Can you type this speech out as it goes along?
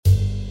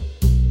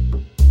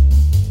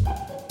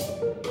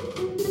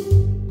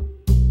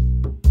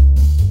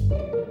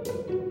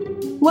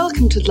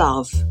Welcome to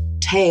Love,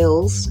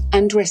 Tales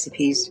and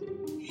Recipes.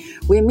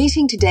 We're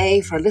meeting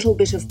today for a little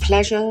bit of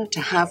pleasure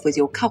to have with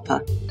your cuppa,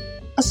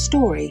 a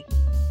story,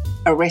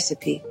 a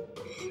recipe,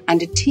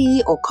 and a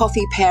tea or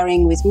coffee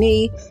pairing with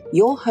me,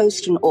 your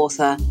host and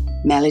author,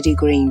 Melody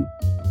Green.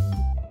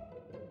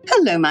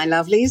 Hello, my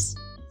lovelies.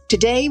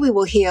 Today we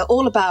will hear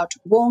all about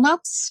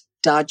walnuts,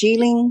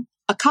 Darjeeling,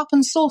 a cup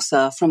and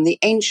saucer from the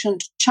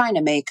ancient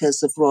china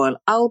makers of Royal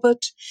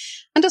Albert,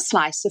 and a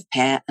slice of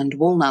pear and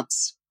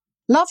walnuts.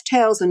 Love,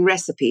 Tales and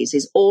Recipes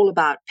is all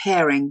about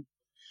pairing,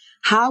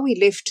 how we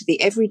lift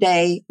the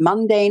everyday,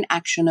 mundane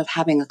action of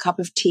having a cup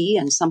of tea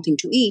and something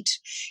to eat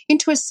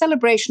into a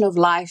celebration of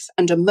life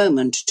and a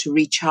moment to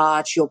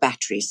recharge your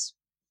batteries.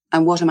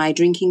 And what am I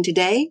drinking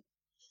today?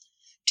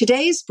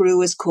 Today's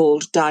brew is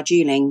called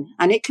Darjeeling,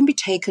 and it can be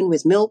taken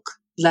with milk,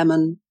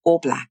 lemon, or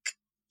black.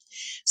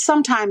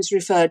 Sometimes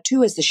referred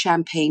to as the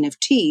champagne of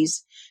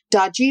teas,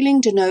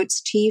 Darjeeling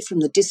denotes tea from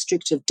the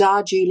district of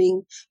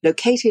Darjeeling,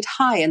 located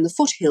high in the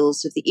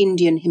foothills of the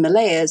Indian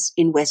Himalayas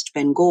in West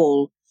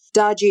Bengal.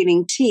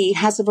 Darjeeling tea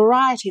has a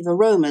variety of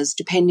aromas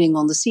depending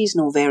on the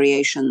seasonal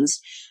variations,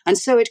 and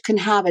so it can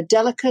have a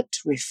delicate,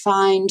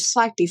 refined,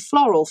 slightly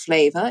floral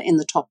flavor in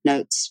the top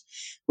notes,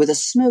 with a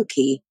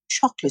smoky,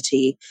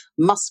 chocolatey,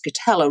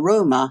 muscatel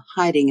aroma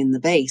hiding in the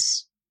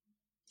base.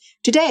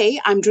 Today,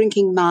 I'm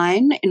drinking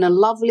mine in a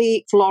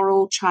lovely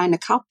floral china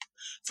cup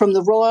from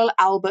the Royal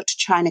Albert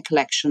China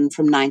Collection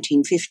from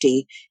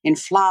 1950 in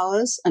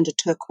flowers and a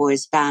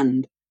turquoise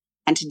band.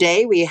 And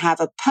today we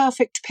have a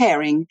perfect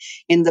pairing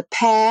in the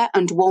pear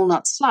and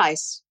walnut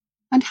slice.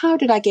 And how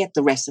did I get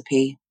the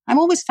recipe? I'm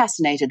always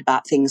fascinated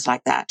about things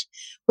like that.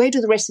 Where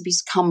do the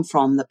recipes come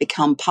from that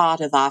become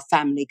part of our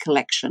family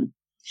collection?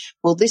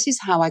 Well, this is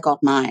how I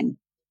got mine.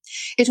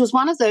 It was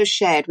one of those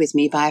shared with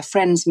me by a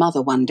friend's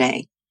mother one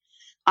day.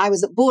 I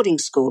was at boarding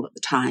school at the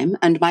time,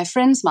 and my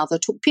friend's mother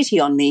took pity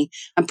on me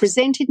and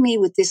presented me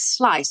with this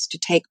slice to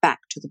take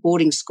back to the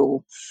boarding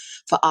school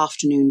for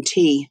afternoon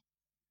tea.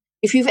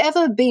 If you've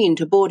ever been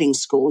to boarding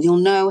school, you'll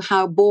know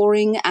how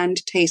boring and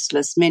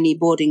tasteless many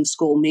boarding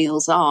school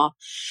meals are.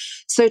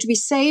 So to be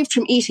saved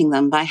from eating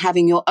them by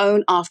having your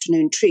own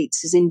afternoon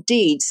treats is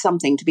indeed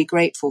something to be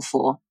grateful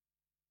for.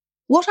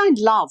 What I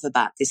love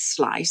about this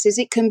slice is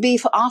it can be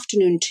for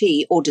afternoon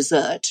tea or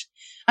dessert,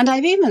 and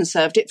I've even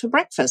served it for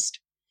breakfast.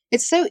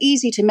 It's so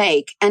easy to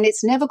make, and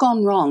it's never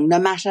gone wrong, no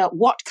matter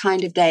what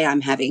kind of day I'm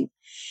having.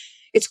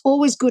 It's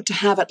always good to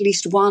have at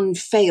least one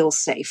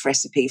fail-safe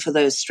recipe for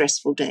those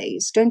stressful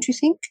days, don't you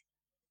think?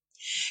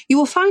 You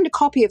will find a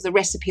copy of the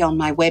recipe on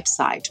my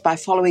website by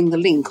following the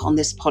link on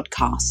this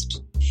podcast.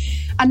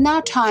 And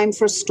now time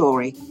for a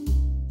story.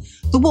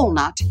 The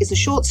Walnut is a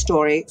short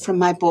story from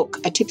my book,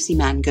 A Tipsy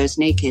Man Goes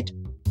Naked.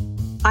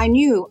 I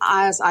knew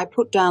as I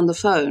put down the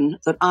phone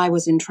that I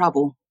was in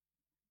trouble.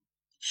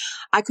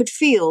 I could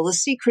feel the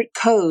secret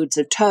codes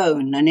of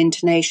tone and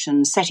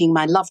intonation setting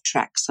my love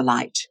tracks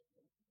alight.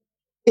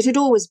 It had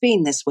always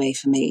been this way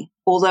for me,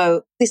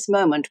 although this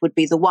moment would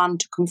be the one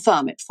to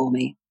confirm it for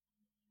me.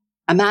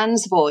 A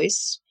man's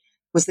voice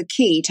was the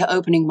key to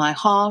opening my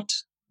heart,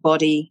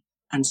 body,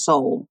 and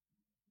soul.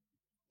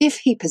 If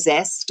he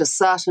possessed a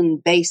certain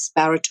bass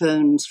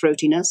baritone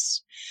throatiness,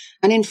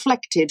 an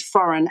inflected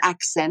foreign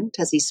accent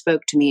as he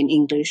spoke to me in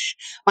English,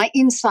 my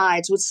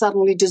insides would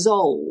suddenly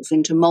dissolve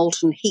into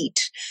molten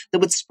heat that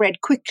would spread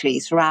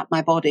quickly throughout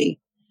my body.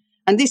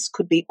 And this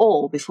could be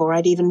all before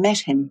I'd even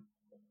met him.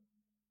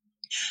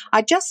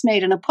 I'd just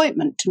made an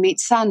appointment to meet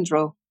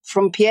Sandro.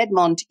 From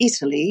Piedmont,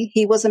 Italy,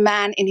 he was a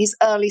man in his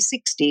early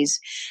 60s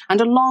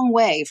and a long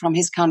way from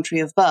his country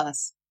of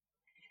birth.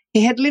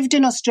 He had lived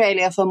in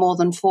Australia for more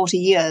than 40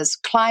 years,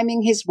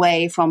 climbing his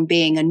way from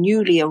being a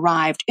newly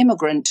arrived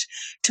immigrant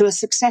to a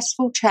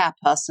successful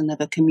chairperson of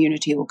a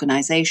community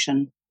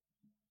organization.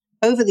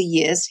 Over the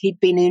years, he'd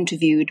been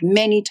interviewed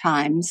many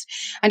times,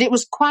 and it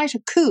was quite a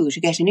coup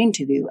to get an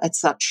interview at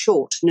such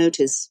short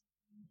notice.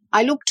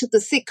 I looked at the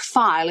thick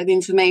file of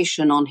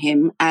information on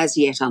him, as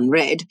yet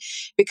unread,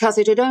 because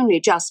it had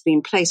only just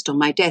been placed on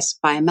my desk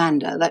by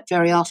Amanda that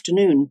very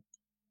afternoon.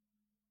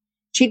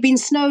 She'd been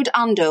snowed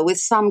under with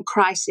some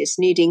crisis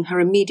needing her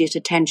immediate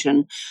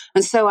attention,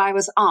 and so I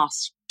was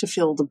asked to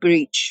fill the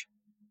breach.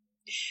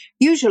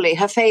 Usually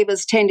her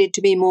favours tended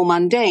to be more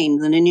mundane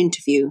than an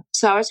interview,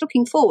 so I was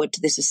looking forward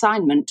to this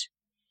assignment.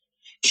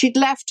 She'd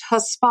left her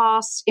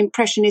sparse,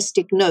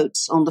 impressionistic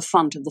notes on the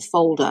front of the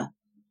folder.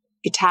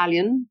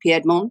 Italian,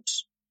 Piedmont,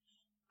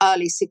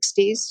 early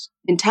 60s,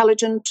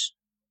 intelligent,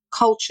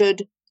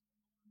 cultured,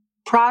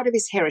 proud of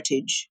his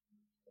heritage,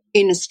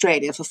 in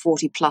Australia for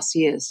 40-plus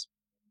years.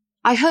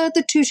 I heard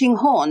the tooting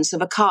horns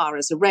of a car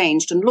as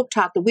arranged and looked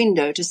out the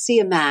window to see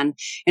a man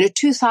in a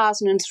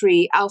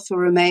 2003 Alfa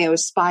Romeo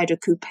Spider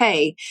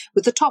Coupe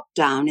with the top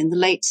down in the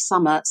late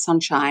summer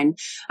sunshine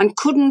and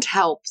couldn't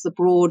help the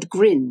broad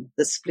grin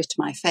that split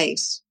my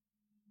face.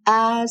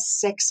 As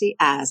sexy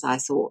as, I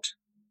thought.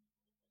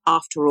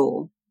 After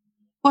all,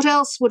 what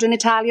else would an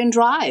Italian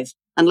drive,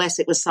 unless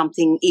it was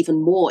something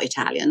even more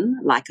Italian,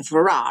 like a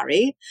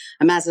Ferrari,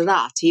 a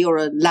Maserati, or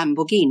a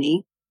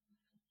Lamborghini?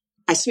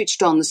 I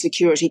switched on the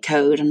security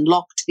code and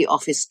locked the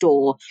office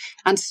door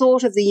and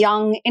thought of the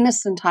young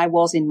innocent I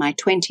was in my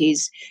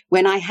 20s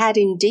when I had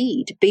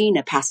indeed been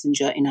a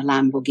passenger in a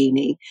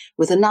Lamborghini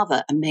with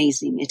another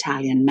amazing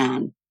Italian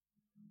man.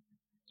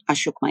 I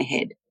shook my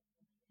head.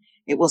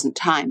 It wasn't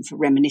time for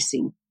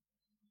reminiscing.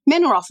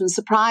 Men are often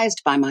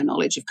surprised by my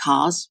knowledge of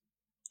cars,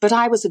 but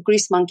I was a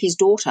grease monkey's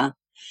daughter,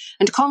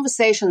 and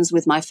conversations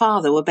with my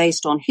father were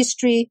based on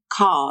history,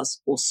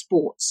 cars, or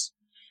sports.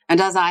 And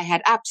as I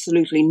had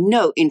absolutely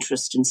no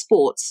interest in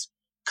sports,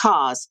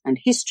 cars and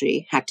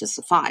history had to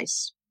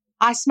suffice.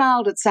 I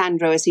smiled at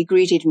Sandro as he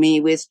greeted me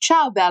with,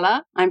 "Ciao,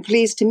 Bella. I'm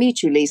pleased to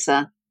meet you,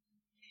 Lisa."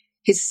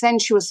 His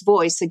sensuous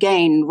voice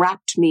again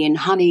wrapped me in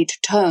honeyed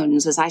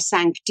tones as I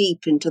sank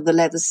deep into the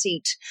leather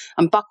seat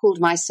and buckled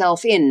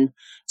myself in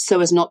so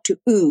as not to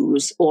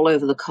ooze all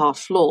over the car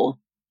floor.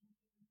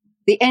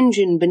 The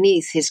engine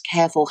beneath his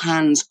careful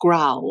hands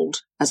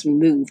growled as we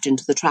moved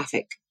into the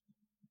traffic.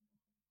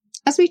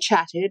 As we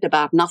chatted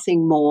about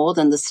nothing more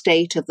than the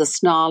state of the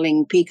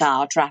snarling peak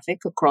hour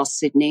traffic across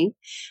Sydney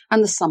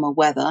and the summer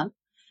weather,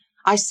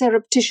 I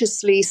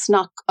surreptitiously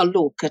snuck a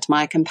look at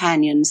my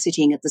companion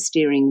sitting at the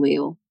steering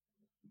wheel.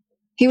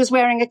 He was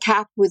wearing a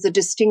cap with the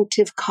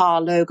distinctive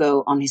car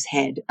logo on his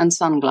head and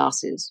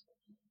sunglasses.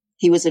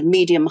 He was of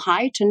medium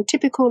height and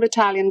typical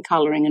Italian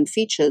colouring and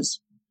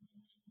features.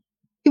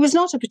 He was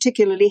not a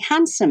particularly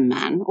handsome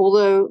man,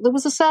 although there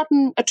was a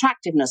certain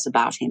attractiveness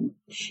about him.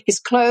 His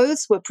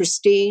clothes were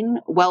pristine,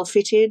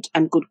 well-fitted,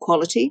 and good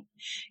quality,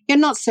 yet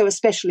not so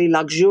especially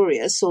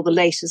luxurious or the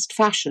latest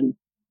fashion.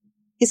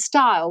 His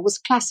style was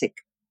classic.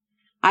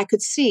 I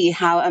could see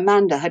how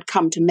Amanda had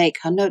come to make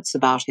her notes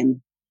about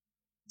him.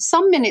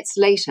 Some minutes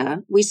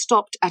later, we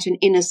stopped at an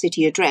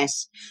inner-city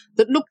address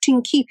that looked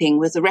in keeping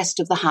with the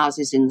rest of the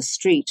houses in the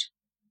street.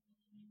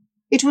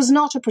 It was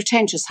not a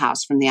pretentious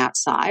house from the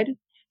outside,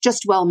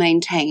 just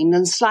well-maintained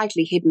and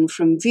slightly hidden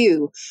from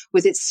view,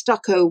 with its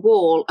stucco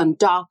wall and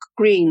dark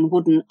green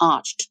wooden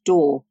arched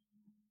door.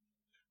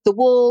 The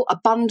wall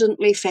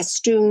abundantly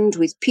festooned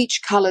with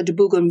peach-coloured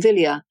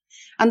bougainvillea,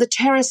 and the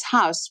terrace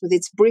house with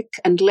its brick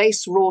and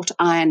lace-wrought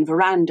iron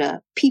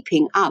veranda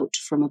peeping out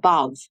from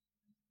above.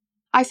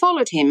 I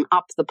followed him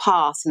up the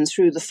path and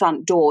through the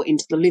front door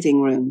into the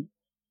living room.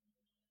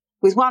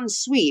 With one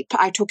sweep,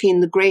 I took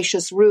in the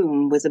gracious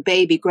room with a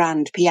baby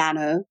grand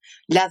piano,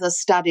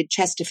 leather-studded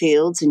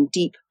Chesterfields in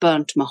deep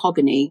burnt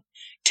mahogany,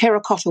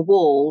 terracotta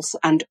walls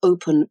and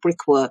open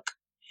brickwork,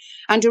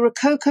 and a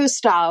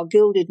Rococo-style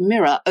gilded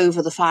mirror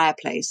over the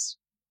fireplace.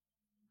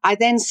 I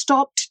then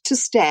stopped to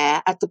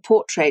stare at the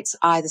portraits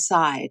either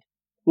side,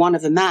 one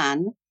of a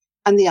man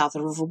and the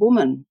other of a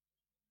woman.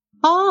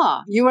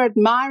 "Ah, you are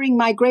admiring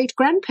my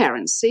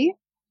great-grandparents, see?"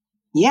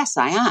 "Yes,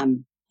 I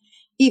am.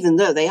 Even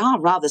though they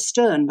are rather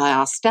stern by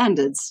our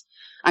standards.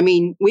 I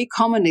mean, we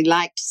commonly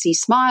like to see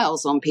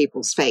smiles on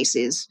people's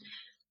faces.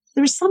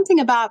 There is something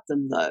about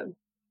them, though.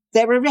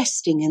 They're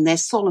arresting in their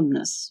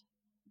solemnness.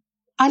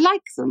 I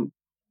like them."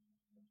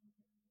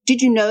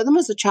 "Did you know them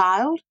as a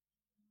child?"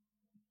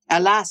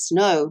 "Alas,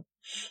 no.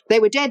 They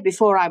were dead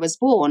before I was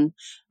born,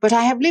 but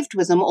I have lived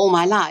with them all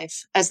my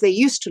life, as they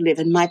used to live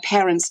in my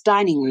parents'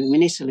 dining room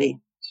in Italy."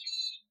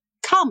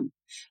 "Come,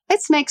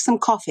 let's make some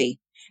coffee.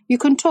 You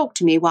can talk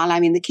to me while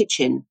I'm in the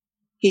kitchen."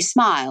 He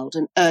smiled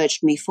and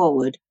urged me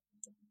forward.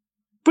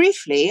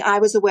 Briefly, I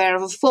was aware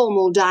of a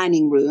formal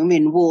dining room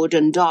in wood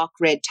and dark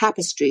red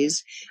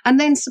tapestries, and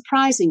then,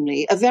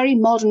 surprisingly, a very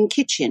modern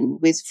kitchen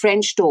with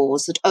French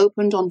doors that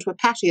opened onto a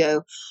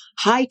patio,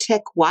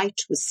 high-tech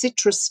white with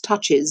citrus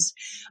touches,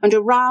 and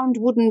a round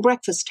wooden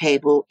breakfast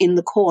table in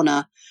the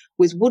corner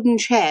with wooden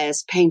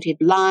chairs painted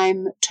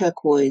lime,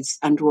 turquoise,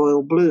 and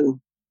royal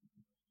blue.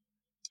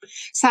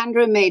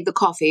 Sandro made the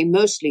coffee,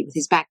 mostly with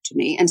his back to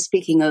me and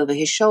speaking over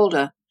his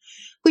shoulder.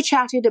 We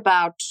chatted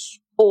about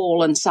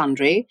all and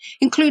sundry,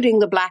 including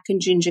the black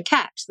and ginger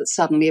cat that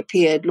suddenly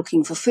appeared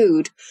looking for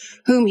food,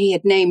 whom he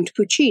had named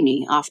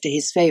Puccini after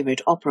his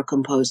favourite opera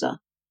composer.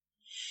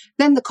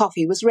 Then the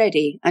coffee was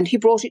ready, and he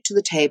brought it to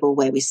the table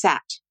where we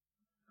sat.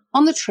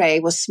 On the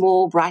tray were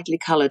small, brightly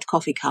coloured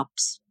coffee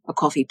cups, a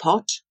coffee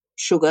pot,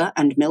 sugar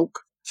and milk,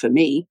 for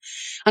me,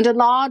 and a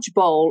large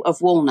bowl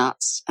of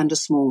walnuts and a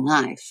small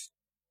knife.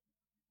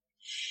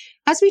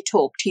 As we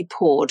talked, he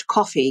poured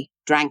coffee,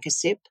 drank a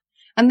sip,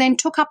 and then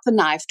took up the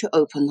knife to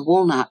open the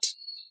walnut.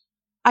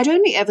 I'd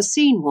only ever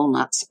seen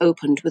walnuts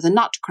opened with a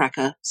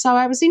nutcracker, so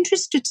I was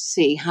interested to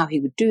see how he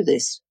would do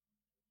this.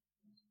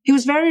 He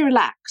was very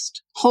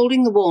relaxed,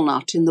 holding the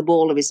walnut in the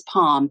ball of his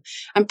palm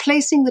and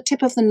placing the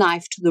tip of the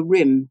knife to the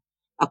rim,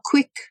 a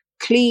quick,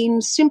 clean,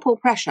 simple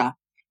pressure,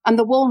 and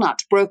the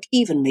walnut broke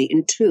evenly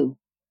in two.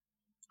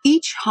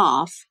 Each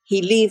half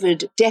he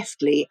levered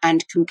deftly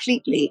and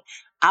completely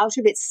out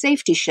of its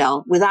safety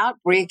shell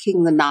without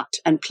breaking the nut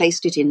and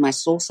placed it in my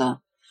saucer,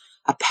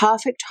 a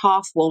perfect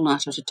half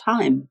walnut at a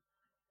time.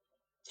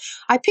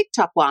 I picked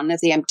up one of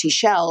the empty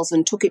shells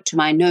and took it to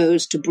my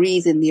nose to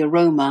breathe in the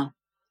aroma.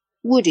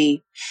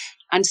 Woody,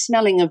 and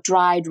smelling of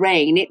dried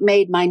rain, it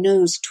made my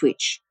nose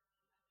twitch.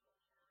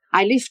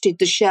 I lifted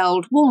the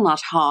shelled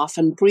walnut half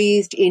and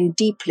breathed in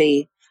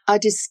deeply, a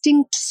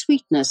distinct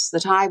sweetness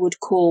that I would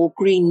call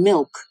green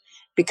milk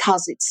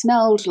because it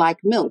smelled like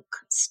milk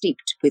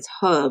steeped with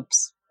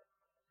herbs.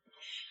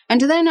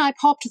 And then I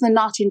popped the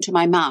nut into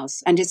my mouth,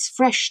 and its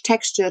fresh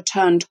texture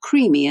turned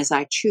creamy as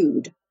I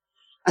chewed,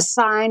 a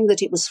sign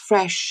that it was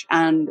fresh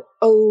and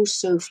oh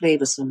so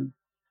flavoursome.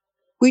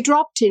 We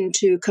dropped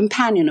into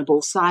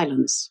companionable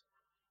silence,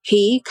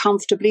 he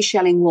comfortably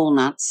shelling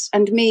walnuts,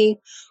 and me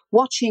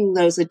watching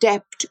those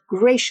adept,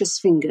 gracious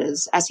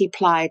fingers as he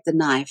plied the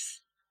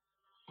knife.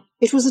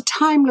 It was a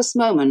timeless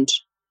moment,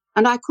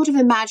 and I could have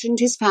imagined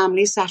his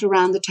family sat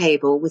around the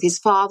table with his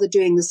father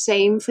doing the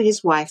same for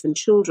his wife and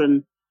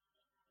children.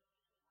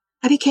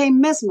 I became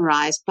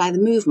mesmerized by the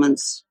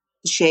movements,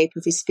 the shape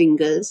of his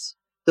fingers,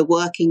 the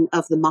working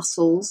of the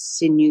muscles,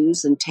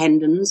 sinews, and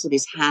tendons of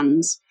his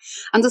hands,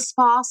 and the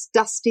sparse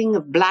dusting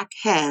of black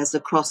hairs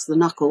across the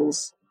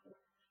knuckles.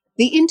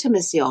 The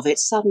intimacy of it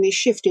suddenly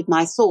shifted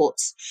my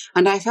thoughts,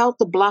 and I felt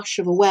the blush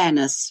of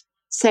awareness,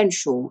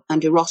 sensual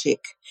and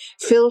erotic,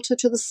 filter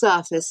to the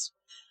surface,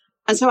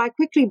 and so I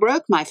quickly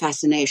broke my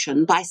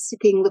fascination by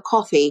sipping the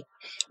coffee,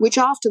 which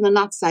after the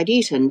nuts I'd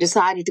eaten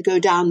decided to go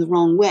down the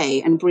wrong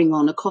way and bring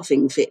on a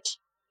coughing fit.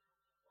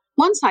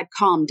 Once I'd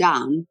calmed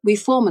down, we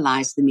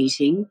formalized the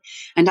meeting,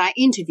 and I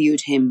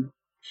interviewed him,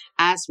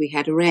 as we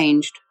had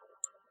arranged.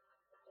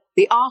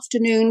 The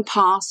afternoon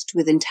passed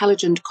with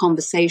intelligent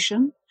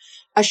conversation,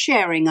 a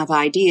sharing of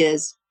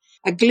ideas,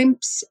 a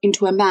glimpse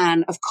into a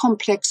man of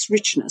complex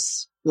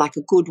richness, like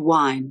a good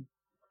wine.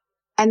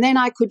 And then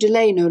I could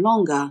delay no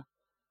longer.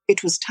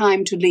 It was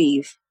time to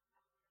leave.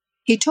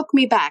 He took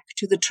me back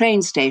to the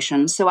train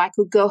station so I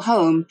could go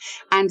home,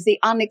 and the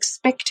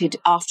unexpected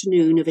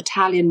afternoon of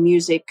Italian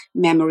music,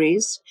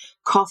 memories,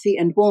 coffee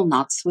and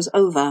walnuts was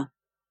over.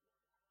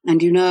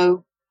 And you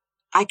know,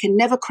 I can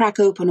never crack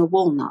open a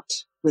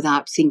walnut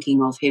without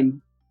thinking of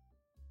him.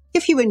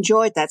 If you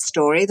enjoyed that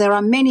story, there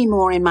are many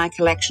more in my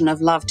collection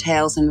of love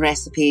tales and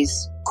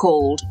recipes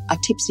called A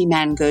Tipsy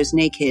Man Goes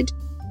Naked.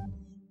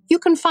 You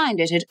can find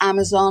it at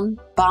Amazon,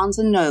 Barnes &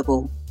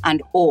 Noble,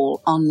 and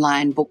all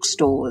online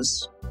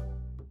bookstores.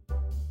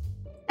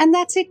 And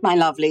that's it, my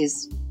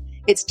lovelies.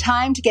 It's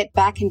time to get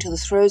back into the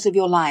throes of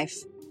your life.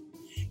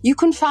 You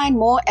can find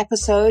more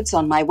episodes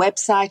on my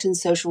website and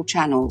social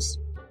channels.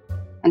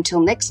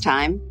 Until next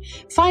time,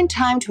 find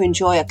time to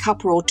enjoy a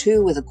cuppa or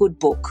two with a good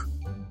book.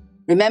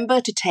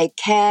 Remember to take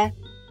care,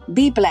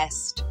 be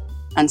blessed,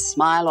 and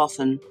smile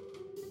often.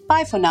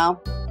 Bye for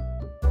now.